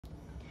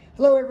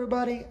Hello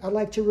everybody, I'd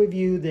like to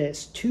review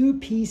this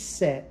two-piece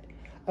set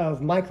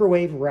of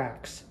microwave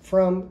racks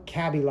from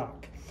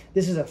Cabilock.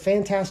 This is a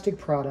fantastic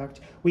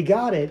product. We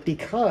got it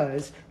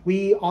because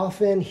we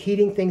often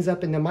heating things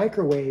up in the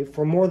microwave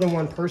for more than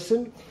one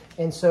person.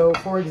 And so,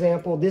 for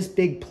example, this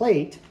big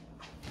plate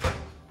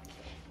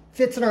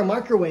fits in our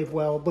microwave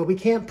well, but we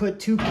can't put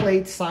two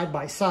plates side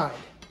by side.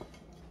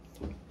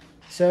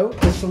 So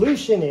the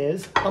solution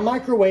is a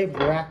microwave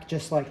rack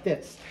just like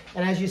this.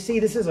 And as you see,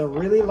 this is a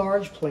really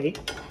large plate,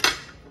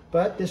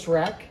 but this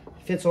rack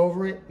fits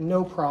over it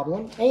no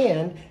problem.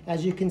 And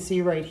as you can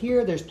see right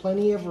here, there's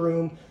plenty of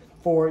room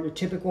for your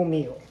typical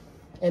meal.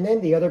 And then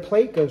the other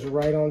plate goes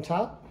right on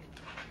top.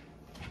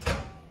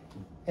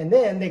 And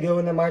then they go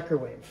in the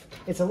microwave.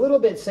 It's a little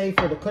bit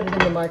safer to put it in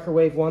the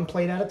microwave one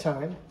plate at a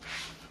time.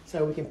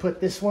 So we can put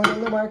this one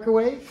in the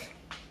microwave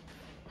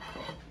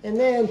and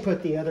then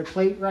put the other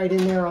plate right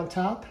in there on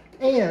top.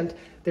 And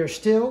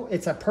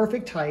it's a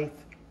perfect height.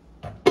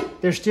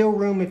 There's still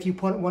room if you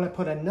want to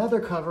put another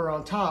cover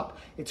on top.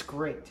 It's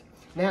great.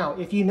 Now,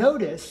 if you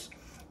notice,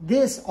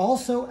 this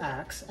also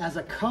acts as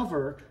a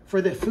cover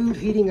for the food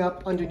heating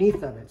up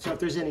underneath of it. So if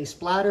there's any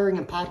splattering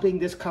and popping,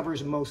 this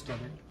covers most of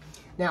it.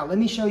 Now, let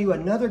me show you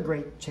another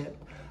great tip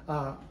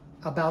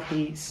about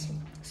these.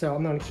 So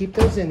I'm going to keep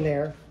those in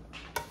there.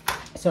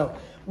 So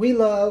we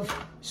love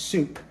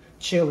soup,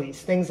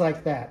 chilies, things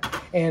like that.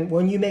 And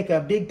when you make a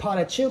big pot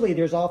of chili,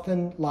 there's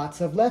often lots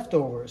of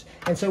leftovers.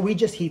 And so we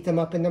just heat them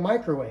up in the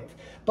microwave.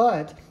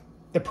 But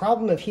the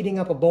problem of heating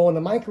up a bowl in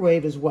the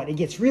microwave is what? It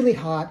gets really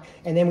hot,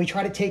 and then we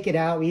try to take it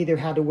out. We either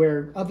had to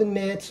wear oven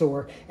mitts,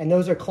 and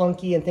those are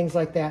clunky and things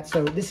like that.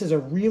 So this is a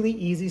really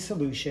easy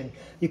solution.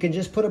 You can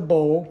just put a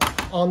bowl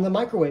on the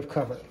microwave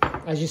cover.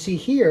 As you see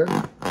here,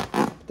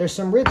 there's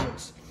some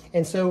ridges.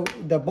 And so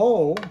the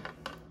bowl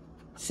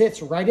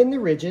sits right in the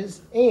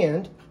ridges,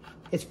 and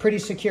it's pretty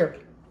secure.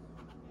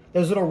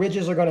 Those little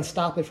ridges are going to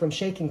stop it from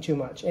shaking too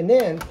much. And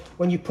then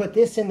when you put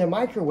this in the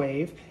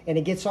microwave and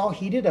it gets all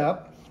heated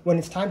up, when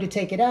it's time to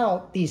take it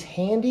out, these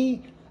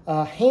handy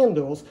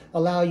handles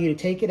allow you to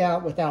take it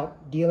out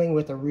without dealing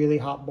with a really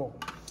hot bowl.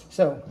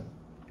 So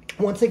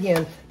once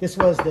again, this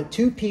was the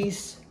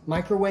two-piece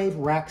microwave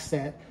rack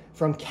set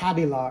from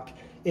Cabilock.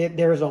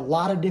 There's a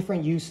lot of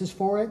different uses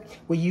for it.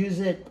 We use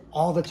it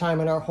all the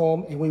time in our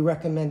home, and we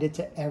recommend it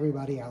to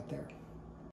everybody out there.